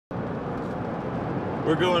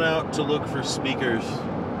We're going out to look for speakers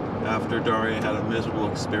after Daria had a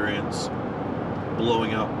miserable experience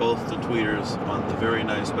blowing out both the tweeters on the very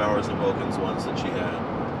nice Bowers & Wilkins ones that she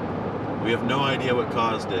had. We have no idea what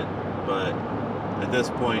caused it, but at this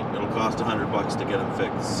point it'll cost $100 to get them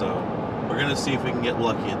fixed, so we're going to see if we can get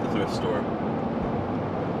lucky at the thrift store.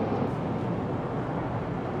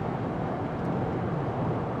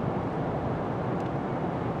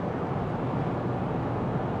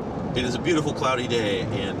 It is a beautiful cloudy day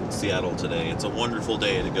in Seattle today. It's a wonderful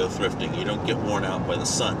day to go thrifting. You don't get worn out by the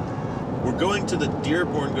sun. We're going to the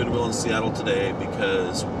Dearborn Goodwill in Seattle today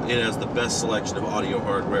because it has the best selection of audio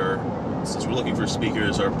hardware. Since we're looking for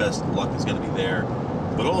speakers, our best luck is going to be there.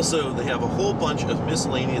 But also, they have a whole bunch of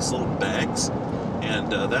miscellaneous little bags,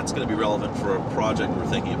 and that's going to be relevant for a project we're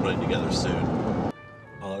thinking of putting together soon.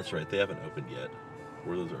 Oh, that's right. They haven't opened yet.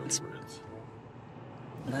 Where are those early birds?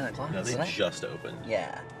 9 o'clock. No, they just opened.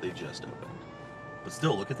 Yeah. They just opened. But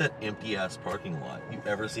still, look at that empty-ass parking lot. You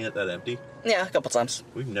ever seen it that empty? Yeah, a couple times.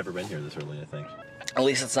 We've never been here this early, I think. At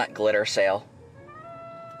least it's not glitter sale.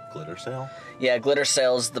 Glitter sale? Yeah, glitter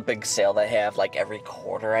sale's the big sale they have like every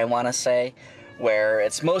quarter, I want to say, where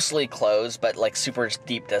it's mostly closed, but like super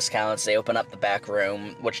deep discounts. They open up the back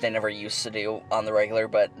room, which they never used to do on the regular,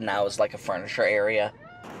 but now is like a furniture area.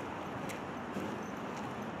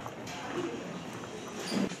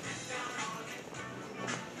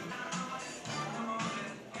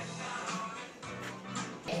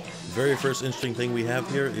 The very first interesting thing we have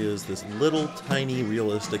here is this little tiny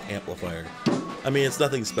realistic amplifier. I mean, it's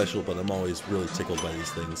nothing special, but I'm always really tickled by these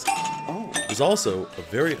things. Oh. There's also a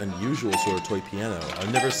very unusual sort of toy piano.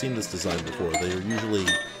 I've never seen this design before. They are usually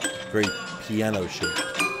very piano-shaped.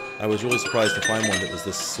 I was really surprised to find one that was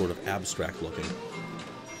this sort of abstract looking.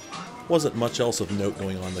 Wasn't much else of note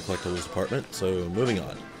going on in the collectibles department, so moving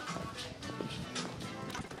on.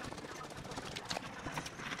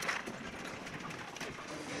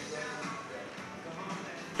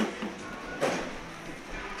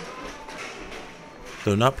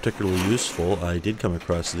 Though not particularly useful, I did come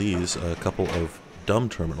across these, a couple of dumb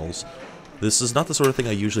terminals. This is not the sort of thing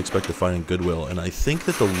I usually expect to find in Goodwill, and I think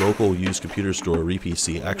that the local used computer store,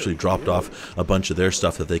 RePC, actually dropped off a bunch of their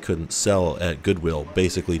stuff that they couldn't sell at Goodwill,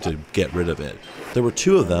 basically to get rid of it. There were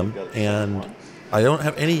 2 of them, and I don't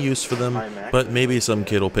have any use for them, but maybe some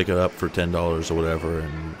kid will pick it up for $10 or whatever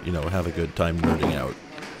and, you know, have a good time nerding out.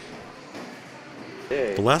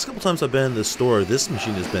 The last couple times I've been in this store, this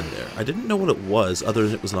machine has been there. I didn't know what it was other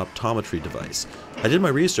than it was an optometry device. I did my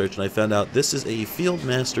research and I found out this is a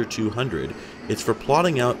Fieldmaster 200. It's for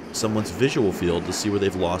plotting out someone's visual field to see where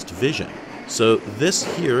they've lost vision. So this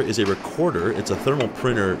here is a recorder. It's a thermal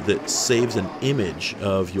printer that saves an image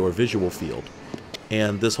of your visual field.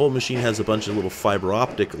 And this whole machine has a bunch of little fiber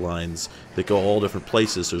optic lines that go all different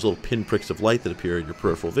places. There's little pinpricks of light that appear in your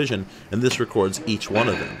peripheral vision, and this records each one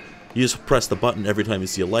of them. You just press the button every time you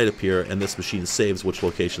see a light appear, and this machine saves which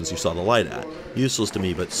locations you saw the light at. Useless to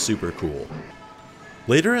me, but super cool.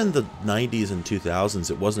 Later in the 90s and 2000s,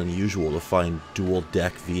 it wasn't unusual to find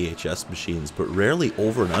dual-deck VHS machines, but rarely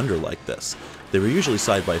over and under like this. They were usually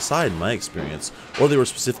side by side in my experience, or they were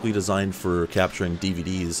specifically designed for capturing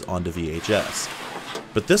DVDs onto VHS.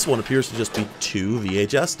 But this one appears to just be 2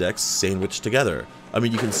 VHS decks sandwiched together. I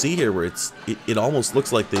mean, you can see here where it almost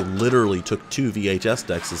looks like they literally took 2 VHS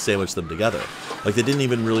decks and sandwiched them together. Like they didn't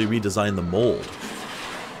even really redesign the mold.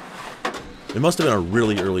 It must have been a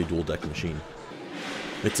really early dual deck machine.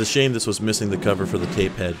 It's a shame this was missing the cover for the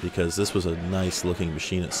tape head because this was a nice looking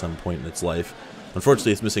machine at some point in its life.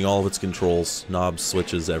 Unfortunately, it's missing all of its controls, knobs,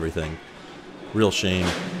 switches, everything. Real shame.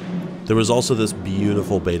 There was also this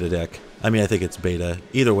beautiful beta deck. I mean, I think it's beta.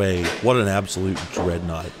 Either way, what an absolute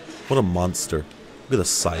dreadnought. What a monster. Look at the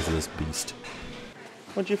size of this beast.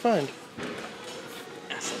 What'd you find?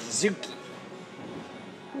 That's a Suzuki.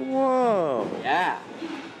 Whoa. Yeah.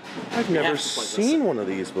 I've never seen one of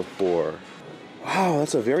these before. Wow,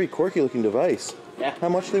 that's a very quirky looking device. Yeah. How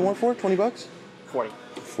much do they want for it? 20 bucks? 40.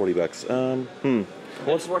 40 bucks. Well,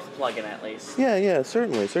 it's worth plugging at least. Yeah,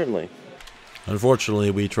 certainly.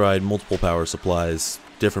 Unfortunately, we tried multiple power supplies,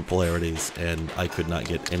 different polarities, and I could not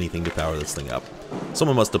get anything to power this thing up.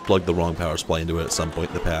 Someone must have plugged the wrong power supply into it at some point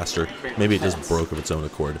in the past, or maybe it just broke of its own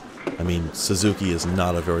accord. I mean, Suzuki is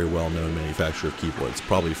not a very well-known manufacturer of keyboards,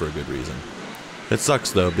 probably for a good reason. It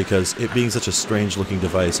sucks, though, because it being such a strange-looking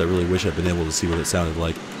device, I really wish I'd been able to see what it sounded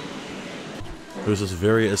like. There was this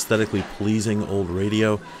very aesthetically pleasing old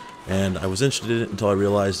radio, and I was interested in it until I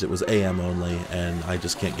realized it was AM only, and I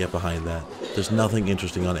just can't get behind that. There's nothing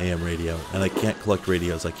interesting on AM radio, and I can't collect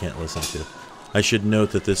radios I can't listen to. I should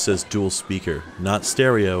note that this says dual speaker, not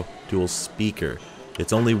stereo, dual speaker.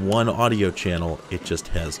 It's only one audio channel, it just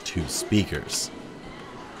has 2 speakers.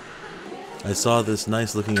 I saw this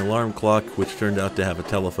nice looking alarm clock, which turned out to have a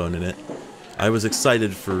telephone in it. I was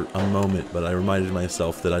excited for a moment, but I reminded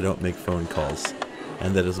myself that I don't make phone calls,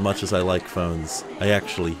 and that as much as I like phones, I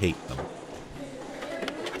actually hate them.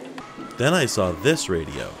 Then I saw this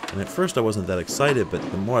radio, and at first I wasn't that excited, but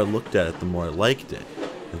the more I looked at it, the more I liked it.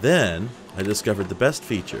 Then I discovered the best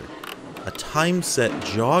feature, a time-set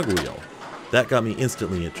jog wheel. That got me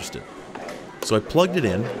instantly interested. So I plugged it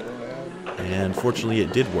in, and fortunately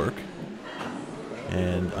it did work.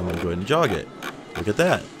 And I'm going to go ahead and jog it. Look at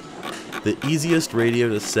that. The easiest radio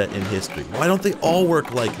to set in history. Why don't they all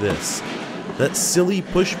work like this? That silly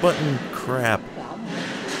push-button crap.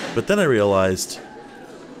 But then I realized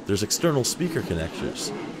there's external speaker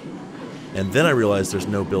connectors. And then I realized there's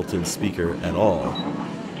no built-in speaker at all.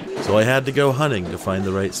 So I had to go hunting to find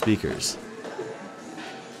the right speakers.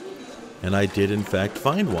 And I did in fact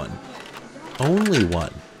find one. Only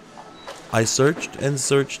one. I searched and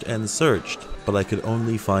searched and searched, but I could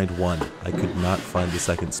only find one. I could not find the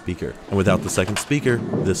second speaker. And without the second speaker,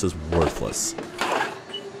 this is worthless.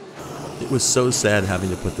 It was so sad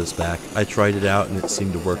having to put this back. I tried it out and it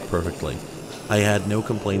seemed to work perfectly. I had no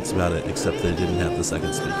complaints about it except that it didn't have the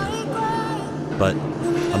second speaker. But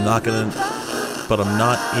I'm not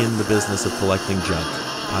in the business of collecting junk.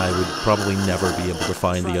 I would probably never be able to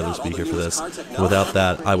find the other speaker for this. Without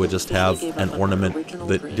that, I would just have an ornament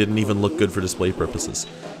that didn't even look good for display purposes.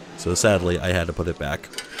 So sadly, I had to put it back.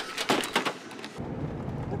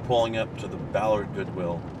 We're pulling up to the Ballard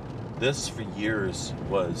Goodwill. This, for years,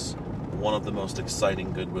 was one of the most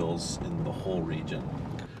exciting Goodwills in the whole region.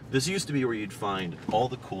 This used to be where you'd find all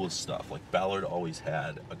the coolest stuff. Like Ballard always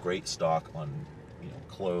had a great stock on,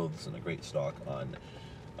 clothes and a great stock on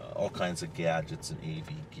all kinds of gadgets and AV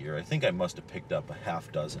gear. I think I must have picked up a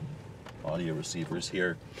half dozen audio receivers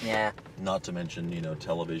here. Yeah. Not to mention,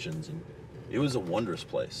 televisions, and it was a wondrous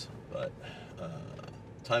place, but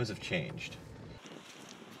times have changed.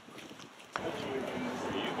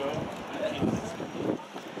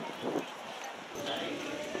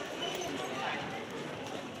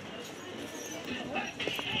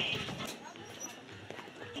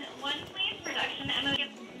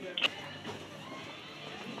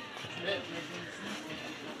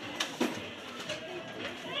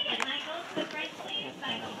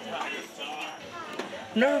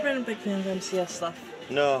 Never been a big fan of MCS stuff.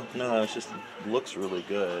 No, it's just looks really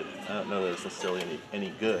good. I don't know that it's necessarily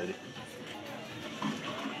any good.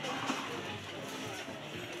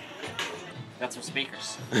 Got some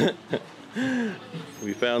speakers.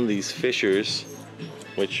 We found these fishers,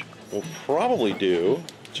 which will probably do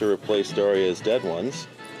to replace Daria's dead ones.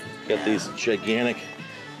 Got these gigantic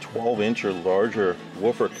 12-inch or larger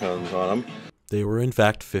woofer cones on them. They were in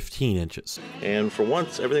fact 15 inches. And for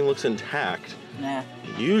once, everything looks intact. Nah.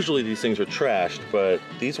 Usually these things are trashed, but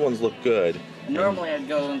these ones look good. Normally I'd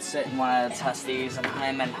go and sit and want to test these and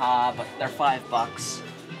hem and haw, but they're $5.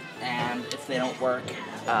 And if they don't work,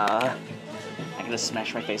 I can just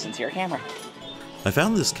smash my face into your camera. I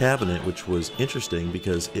found this cabinet, which was interesting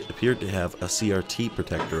because it appeared to have a CRT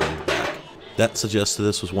protector on the back. That suggests that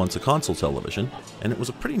this was once a console television, and it was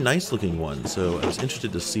a pretty nice looking one, so I was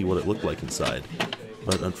interested to see what it looked like inside.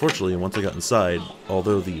 But unfortunately, once I got inside,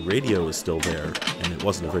 although the radio was still there, and it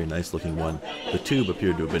wasn't a very nice looking one, the tube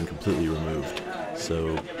appeared to have been completely removed.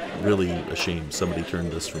 So, really a shame somebody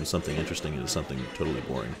turned this from something interesting into something totally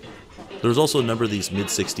boring. There's also a number of these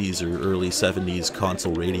mid-60s or early 70s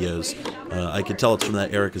console radios. I could tell it's from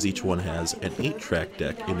that era because each one has an 8-track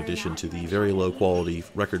deck in addition to the very low-quality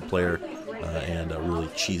record player and a really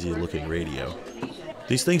cheesy-looking radio.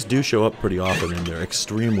 These things do show up pretty often and they're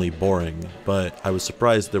extremely boring, but I was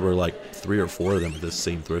surprised there were like 3 or 4 of them at this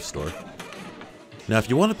same thrift store. Now, if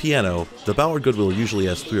you want a piano, the Ballard Goodwill usually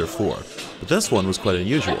has 3 or 4, but this one was quite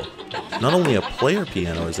unusual. Not only a player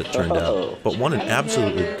piano, as it turned out, but one in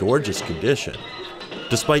absolutely gorgeous condition.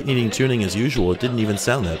 Despite needing tuning as usual, it didn't even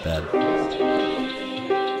sound that bad.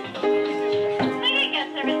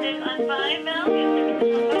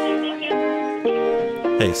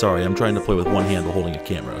 Hey, sorry, I'm trying to play with one hand while holding a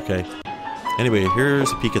camera, okay? Anyway,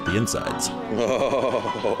 here's a peek at the insides.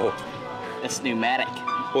 Oh. It's pneumatic.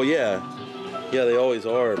 Well, yeah. Yeah, they always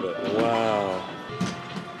are, but wow.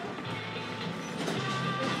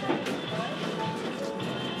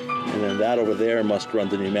 And then that over there must run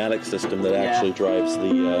the pneumatic system that actually drives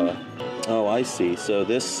the, oh, I see. So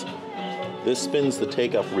this spins the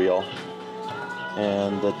take-up reel,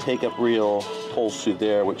 and the take-up reel pulls through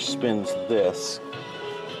there, which spins this,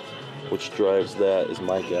 which drives that, is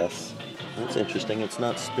my guess. That's interesting. It's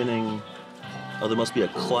not spinning Oh, there must be a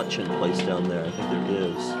clutch in place down there. I think there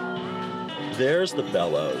is. There's the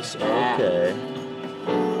bellows. Okay.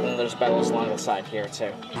 And then there's bellows along the side here,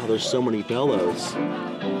 too. Oh, there's so many bellows.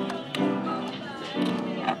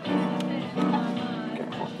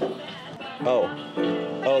 Oh.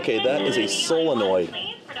 Okay, that is a solenoid.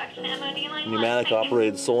 Pneumatic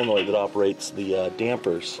operated solenoid that operates the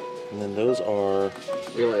dampers. And then those are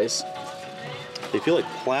Relays. They feel like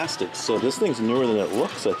plastic, so this thing's newer than it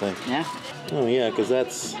looks, I think. Yeah. Oh yeah, because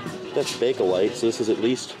that's Bakelite, so this is at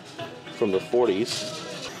least from the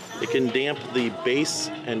 40s. It can damp the bass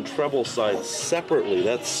and treble sides separately.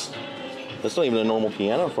 That's not even a normal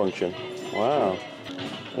piano function. Wow.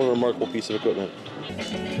 What a remarkable piece of equipment.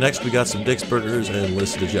 Next, we got some Dick's Burgers and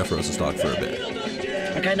listened to Jeff Rosenstock for a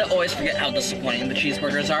bit. I kind of always forget how disappointing the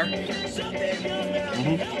cheeseburgers are.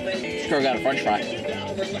 Sure got a french fry.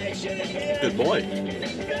 Good boy.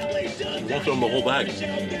 He won't throw him the whole bag.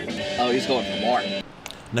 Oh, he's going for more.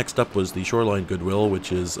 Next up was the Shoreline Goodwill,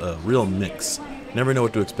 which is a real mix. Never know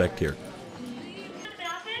what to expect here.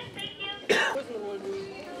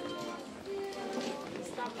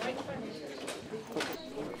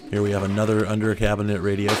 Here we have another under-cabinet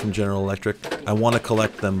radio from General Electric. I want to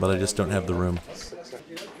collect them, but I just don't have the room.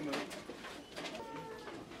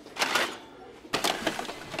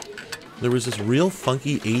 There was this real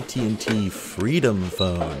funky AT&T Freedom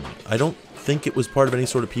phone. I don't think it was part of any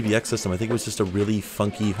sort of PBX system. I think it was just a really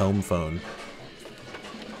funky home phone.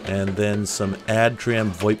 And then some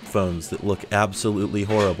Adtram VoIP phones that look absolutely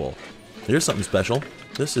horrible. Here's something special.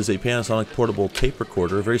 This is a Panasonic portable tape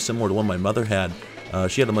recorder, very similar to one my mother had.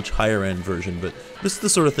 She had a much higher end version, but this is the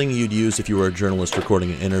sort of thing you'd use if you were a journalist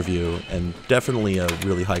recording an interview, and definitely a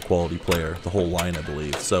really high quality player, the whole line I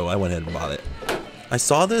believe, so I went ahead and bought it. I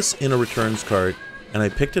saw this in a returns cart, and I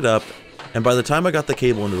picked it up, and by the time I got the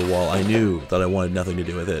cable into the wall, I knew that I wanted nothing to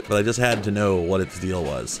do with it, but I just had to know what its deal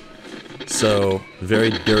was. So,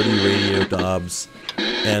 very dirty radio knobs,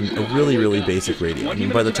 and a really, really basic radio. I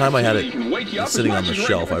mean, by the time I had it sitting on the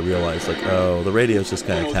shelf, I realized, like, oh, the radio's just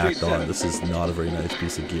kind of tacked on. This is not a very nice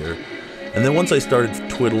piece of gear. And then once I started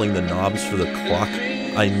twiddling the knobs for the clock,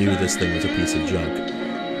 I knew this thing was a piece of junk.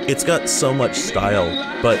 It's got so much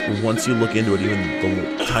style, but once you look into it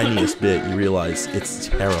even the tiniest bit, you realize it's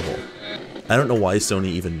terrible. I don't know why Sony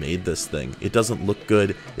even made this thing. It doesn't look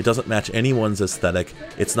good, it doesn't match anyone's aesthetic,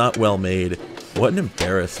 it's not well made. What an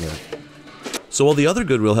embarrassment. So while the other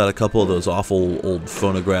Goodwill had a couple of those awful old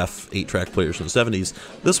phonograph 8-track players from the 70s,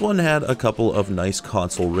 this one had a couple of nice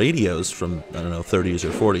console radios from, I don't know, 30s or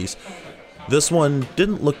 40s. This one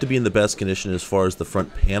didn't look to be in the best condition as far as the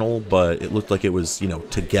front panel, but it looked like it was, you know,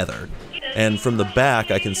 together. And from the back,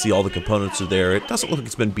 I can see all the components are there. It doesn't look like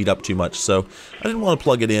it's been beat up too much, so I didn't want to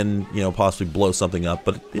plug it in, you know, possibly blow something up,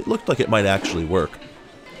 but it looked like it might actually work.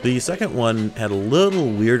 The second one had a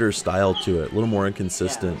little weirder style to it, a little more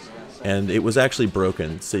inconsistent, and it was actually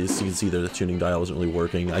broken. So you can see there the tuning dial wasn't really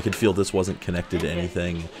working. I could feel this wasn't connected to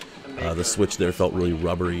anything. The switch there felt really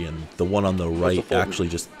rubbery, and the one on the right actually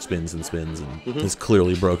just spins and spins and is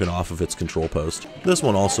clearly broken off of its control post. This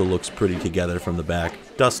one also looks pretty together from the back.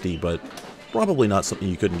 Dusty, but probably not something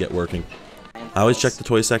you couldn't get working. I always check the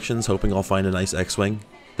toy sections, hoping I'll find a nice X-Wing.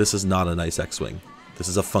 This is not a nice X-Wing. This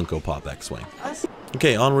is a Funko Pop X-Wing.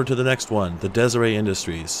 Okay, onward to the next one, the Desiree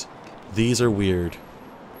Industries. These are weird.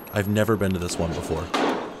 I've never been to this one before.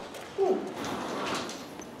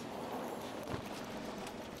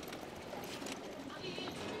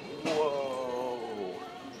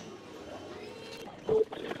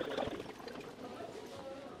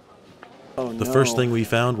 The first thing we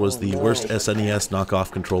found was the worst SNES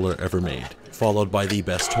knockoff controller ever made, followed by the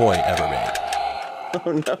best toy ever made.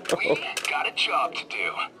 Oh no. We got a job to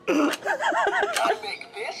do. I make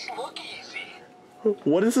this look easy.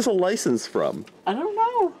 What is this a license from? I don't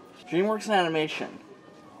know. DreamWorks Animation.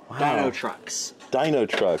 Wow. Dino Trucks. Dino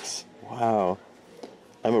Trucks. Wow.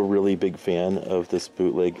 I'm a really big fan of this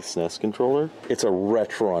bootleg SNES controller. It's a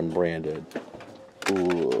Retron branded.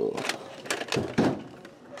 Ooh.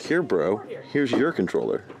 Here, bro. Here's your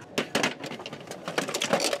controller.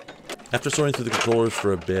 After sorting through the controllers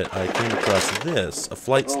for a bit, I came across this, a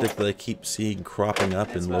flight stick that I keep seeing cropping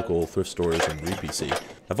up in local thrift stores and ReadPC.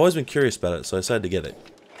 I've always been curious about it, so I decided to get it.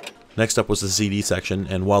 Next up was the CD section,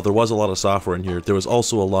 and while there was a lot of software in here, there was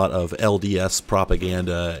also a lot of LDS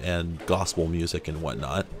propaganda and gospel music and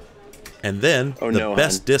whatnot. And then, the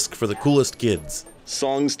best disc for the coolest kids.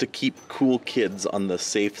 Songs to keep cool kids on the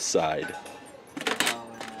safe side.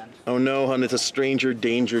 Oh no, hon, it's a Stranger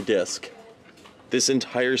Danger disc. This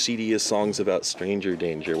entire CD is songs about stranger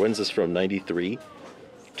danger. When's this from, 93?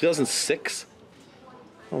 2006?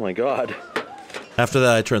 Oh my god. After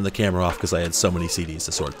that, I turned the camera off because I had so many CDs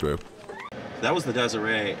to sort through. That was the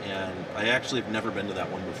Desiree, and I actually have never been to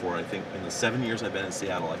that one before. I think in the 7 years I've been in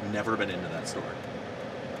Seattle, I've never been into that store.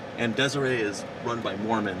 And Desiree is run by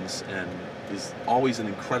Mormons and is always an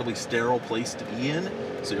incredibly sterile place to be in,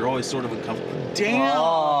 so you're always sort of uncomfortable. Damn!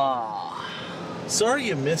 Oh. Sorry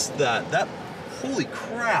you missed that. Holy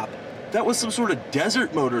crap. That was some sort of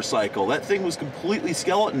desert motorcycle. That thing was completely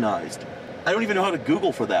skeletonized. I don't even know how to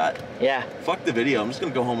Google for that. Yeah. Fuck the video. I'm just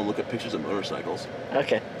gonna go home and look at pictures of motorcycles.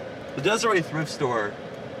 Okay. The Desiree thrift store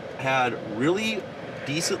had really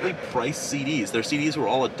decently priced CDs. Their CDs were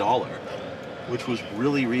all $1, which was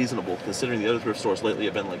really reasonable considering the other thrift stores lately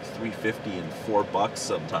have been like $3.50 and $4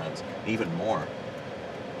 sometimes, even more.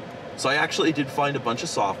 So I actually did find a bunch of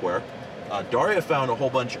software. Daria found a whole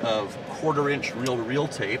bunch of 1/4-inch reel-to-reel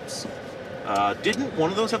tapes. Didn't one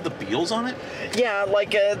of those have the Beatles on it? Yeah,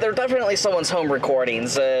 like they're definitely someone's home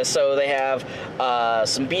recordings. So they have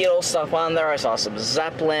some Beatles stuff on there. I saw some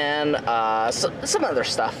Zeppelin, some other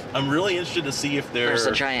stuff. I'm really interested to see if There's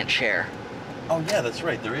a giant chair. Oh yeah, that's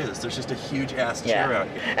right, there is. There's just a huge ass chair out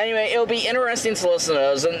here. Anyway, it'll be interesting to listen to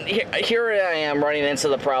those. And here I am running into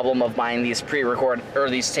the problem of buying these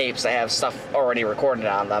these tapes that have stuff already recorded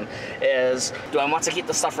on them. Do I want to keep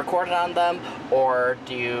the stuff recorded on them, or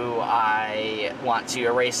do I want to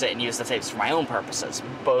erase it and use the tapes for my own purposes?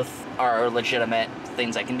 Both are legitimate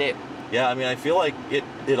things I can do. Yeah, I mean, I feel like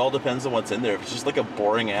it all depends on what's in there. If it's just like a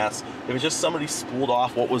boring ass, if it's just somebody spooled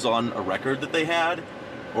off what was on a record that they had,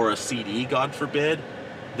 or a CD, God forbid,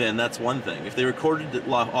 then that's one thing. If they recorded it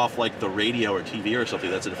off like the radio or TV or something,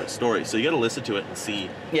 that's a different story. So you got to listen to it and see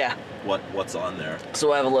what's on there. So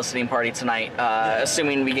we'll have a listening party tonight,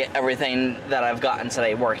 assuming we get everything that I've gotten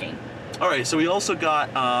today working. All right, so we also got,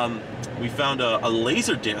 we found a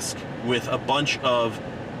laser disc with a bunch of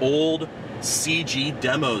old CG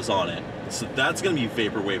demos on it. So that's going to be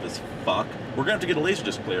vaporwave as fuck. We're going to have to get a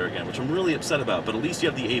Laserdisc player again, which I'm really upset about, but at least you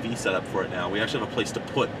have the AV set up for it now. We actually have a place to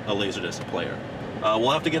put a Laserdisc player.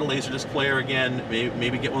 We'll have to get a Laserdisc player again,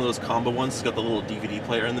 maybe get one of those combo ones that's got the little DVD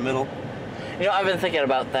player in the middle. You know, I've been thinking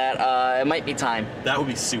about that. It might be time. That would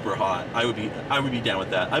be super hot. I would be down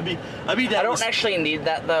with that. I'd be down. I don't actually need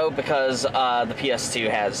that though, because the PS2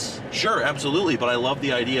 has. Sure, absolutely, but I love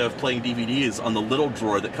the idea of playing DVDs on the little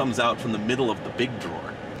drawer that comes out from the middle of the big drawer.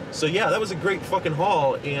 So yeah, that was a great fucking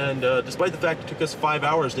haul, and despite the fact it took us 5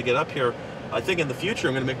 hours to get up here, I think in the future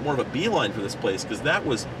I'm going to make more of a beeline for this place, because that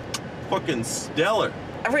was fucking stellar.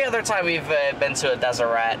 Every other time we've been to a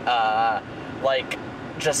Deseret,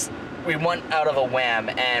 we went out of a whim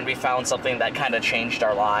and we found something that kind of changed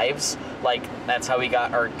our lives. Like, that's how we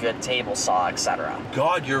got our good table saw, etc.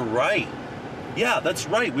 God, you're right. Yeah, that's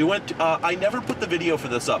right. We went, I never put the video for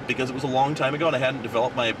this up because it was a long time ago and I hadn't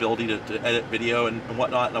developed my ability to edit video and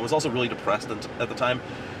whatnot, and I was also really depressed at the time.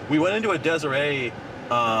 We went into a Desiree,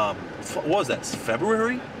 what was that,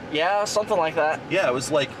 February? Yeah, something like that. Yeah, it was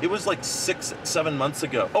like 6-7 months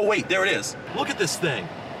ago. Oh wait, there it is. Look at this thing.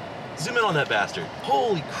 Zoom in on that bastard.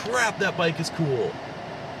 Holy crap, that bike is cool.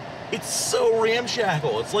 It's so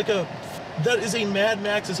ramshackle. It's like that is a Mad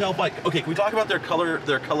Max as hell bike. Okay, can we talk about their color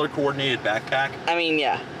coordinated backpack? I mean,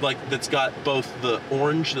 yeah. Like, that's got both the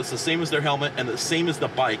orange, that's the same as their helmet, and the same as the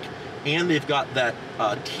bike, and they've got that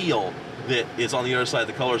teal that is on the other side of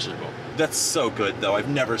the color circle. That's so good, though. I've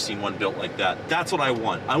never seen one built like that. That's what I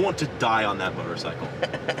want. I want to die on that motorcycle.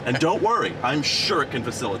 And don't worry, I'm sure it can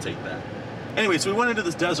facilitate that. Anyway, so we went into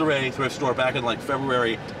this Desiree thrift store back in like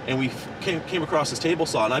February, and we came across this table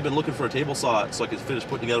saw, and I've been looking for a table saw so I could finish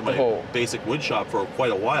putting together my basic wood shop for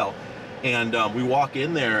quite a while. And we walk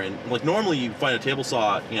in there, and like normally you find a table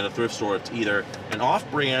saw in a thrift store, it's either an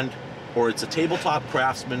off-brand, or it's a tabletop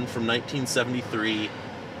Craftsman from 1973,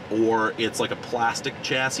 or it's like a plastic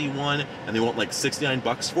chassis one, and they want like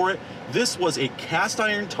 $69 for it. This was a cast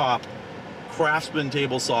iron top Craftsman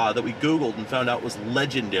table saw that we Googled and found out was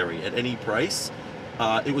legendary at any price.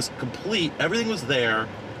 It was complete, everything was there,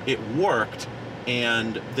 it worked,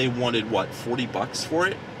 and they wanted, what, $40 for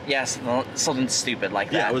it? Yes, something stupid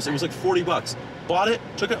like that. Yeah, it was like $40. Bought it,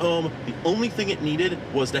 took it home. The only thing it needed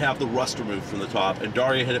was to have the rust removed from the top, and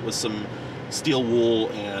Daria hit it with some steel wool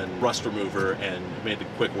and rust remover and made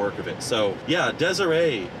quick work of it. So yeah,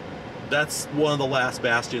 Desiree, that's one of the last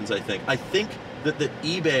bastions, I think. I think that the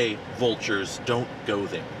eBay vultures don't go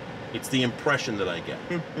there. It's the impression that I get.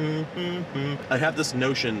 I have this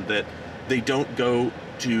notion that they don't go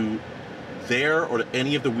to there or to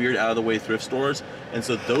any of the weird out-of-the-way thrift stores, and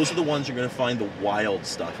so those are the ones you're going to find the wild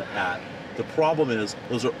stuff at. The problem is,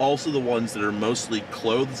 those are also the ones that are mostly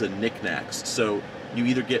clothes and knickknacks, so you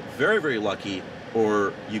either get very, very lucky,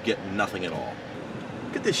 or you get nothing at all.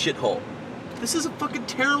 Look at this shithole. This is a fucking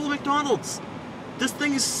terrible McDonald's. This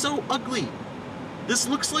thing is so ugly. This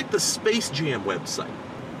looks like the Space Jam website.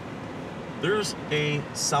 There's a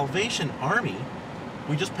Salvation Army.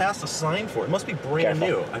 We just passed a sign for it. It must be brand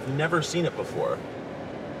new. I've never seen it before.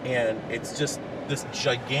 And it's just this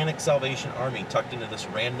gigantic Salvation Army tucked into this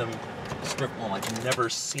random strip mall I've never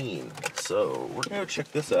seen. So we're gonna go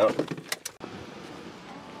check this out.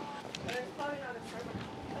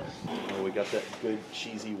 Oh, we got that good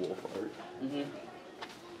cheesy wolf art. Mm-hmm.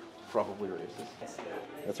 Probably racist.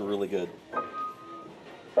 That's really good.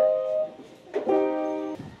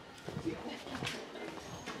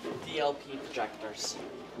 DLP projectors.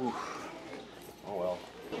 Oof. Oh well.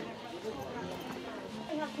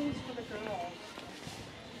 I have things for the girls.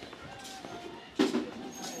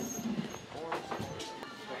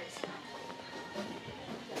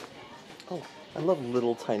 Oh, I love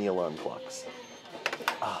little tiny alarm clocks.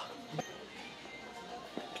 Ah.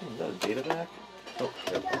 Is that a data back? Oh,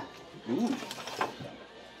 there. Ooh.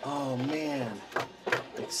 Oh man.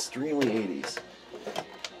 Extremely 80s.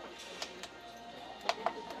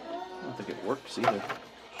 I don't think it works either.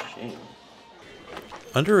 Shame.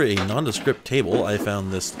 Under a nondescript table, I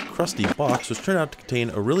found this crusty box which turned out to contain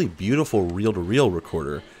a really beautiful reel-to-reel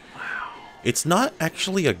recorder. Wow. It's not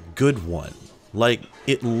actually a good one. Like,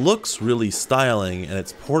 it looks really styling and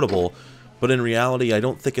it's portable, but in reality I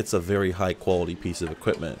don't think it's a very high quality piece of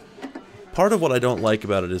equipment. Part of what I don't like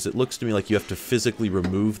about it is it looks to me like you have to physically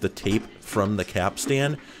remove the tape from the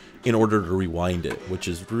capstan in order to rewind it, which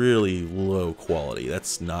is really low quality.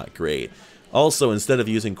 That's not great. Also, instead of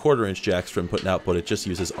using quarter-inch jacks for input and output, it just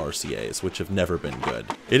uses RCAs, which have never been good.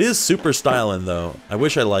 It is super styling though. I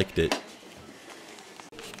wish I liked it.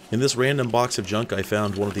 In this random box of junk, I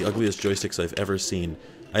found one of the ugliest joysticks I've ever seen.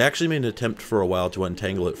 I actually made an attempt for a while to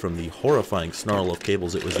untangle it from the horrifying snarl of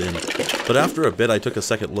cables it was in, but after a bit I took a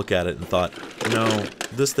second look at it and thought, no,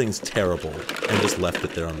 this thing's terrible, and just left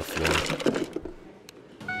it there on the floor.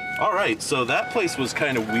 Alright, so that place was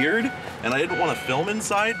kind of weird, and I didn't want to film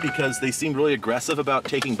inside because they seemed really aggressive about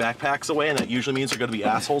taking backpacks away, and that usually means they're going to be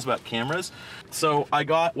assholes about cameras. So I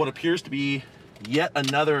got what appears to be yet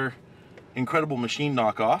another Incredible Machine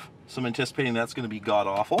knockoff, so I'm anticipating that's going to be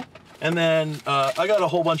god-awful. And then I got a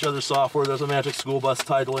whole bunch of other software. There's a Magic School Bus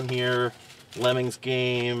title in here, Lemmings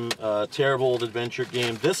game, Terrible Old Adventure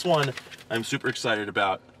game. This one I'm super excited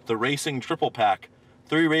about, the Racing Triple Pack.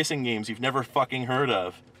 3 racing games you've never fucking heard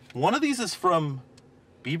of. One of these is from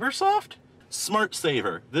Biebersoft? Smart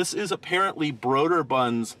Saver. This is apparently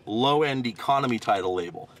Broderbund's low-end economy title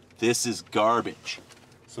label. This is garbage.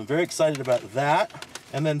 So I'm very excited about that.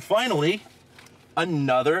 And then finally,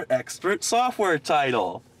 another expert software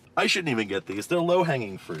title. I shouldn't even get these. They're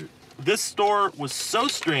low-hanging fruit. This store was so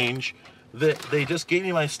strange that they just gave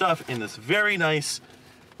me my stuff in this very nice,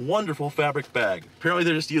 wonderful fabric bag. Apparently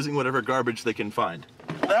they're just using whatever garbage they can find.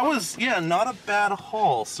 That was, yeah, not a bad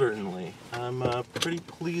haul, certainly. I'm pretty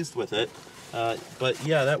pleased with it. But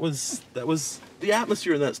yeah, that was, the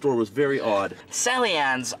atmosphere in that store was very odd. Sally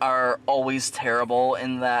Ann's are always terrible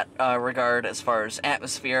in that regard, as far as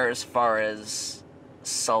atmosphere, as far as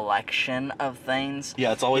selection of things.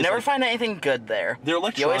 Yeah, it's always you never like, find anything good there. Their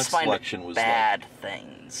electronic you always find selection was bad like,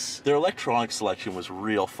 things. Their electronic selection was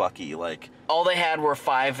real fucky, like all they had were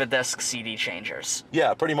 5-disc CD changers.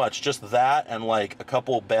 Yeah, pretty much just that and like a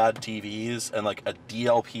couple bad TVs and like a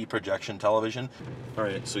DLP projection television. All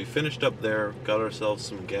right, so we finished up there, got ourselves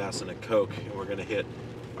some gas and a Coke, and we're gonna hit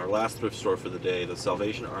our last thrift store for the day, the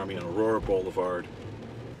Salvation Army on Aurora Boulevard.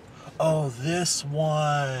 Oh, this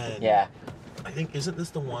one. Yeah. I think, isn't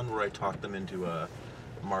this the one where I talked them into a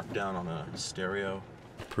markdown on a stereo?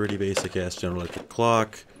 Pretty basic ass General Electric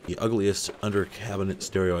clock, the ugliest under cabinet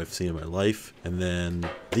stereo I've seen in my life, and then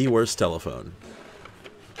the worst telephone.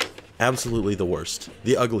 Absolutely the worst.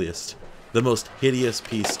 The ugliest. The most hideous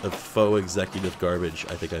piece of faux executive garbage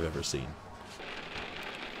I think I've ever seen.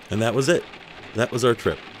 And that was it. That was our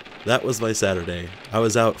trip. That was my Saturday. I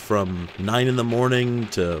was out from 9 in the morning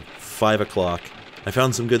to 5 o'clock. I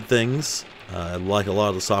found some good things. I like a lot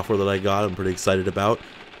of the software that I got. I'm pretty excited about.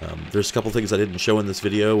 There's a couple things I didn't show in this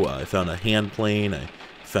video. I found a hand plane. I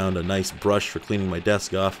found a nice brush for cleaning my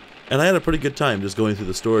desk off. And I had a pretty good time just going through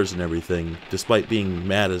the stores and everything, despite being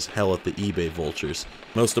mad as hell at the eBay vultures.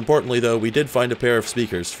 Most importantly though, we did find a pair of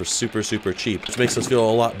speakers for super cheap, which makes us feel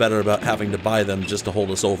a lot better about having to buy them just to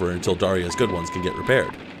hold us over until Daria's good ones can get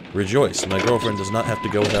repaired. Rejoice, my girlfriend does not have to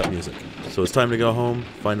go without music. So it's time to go home,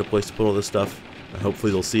 find a place to put all this stuff, and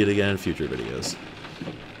hopefully they'll see it again in future videos.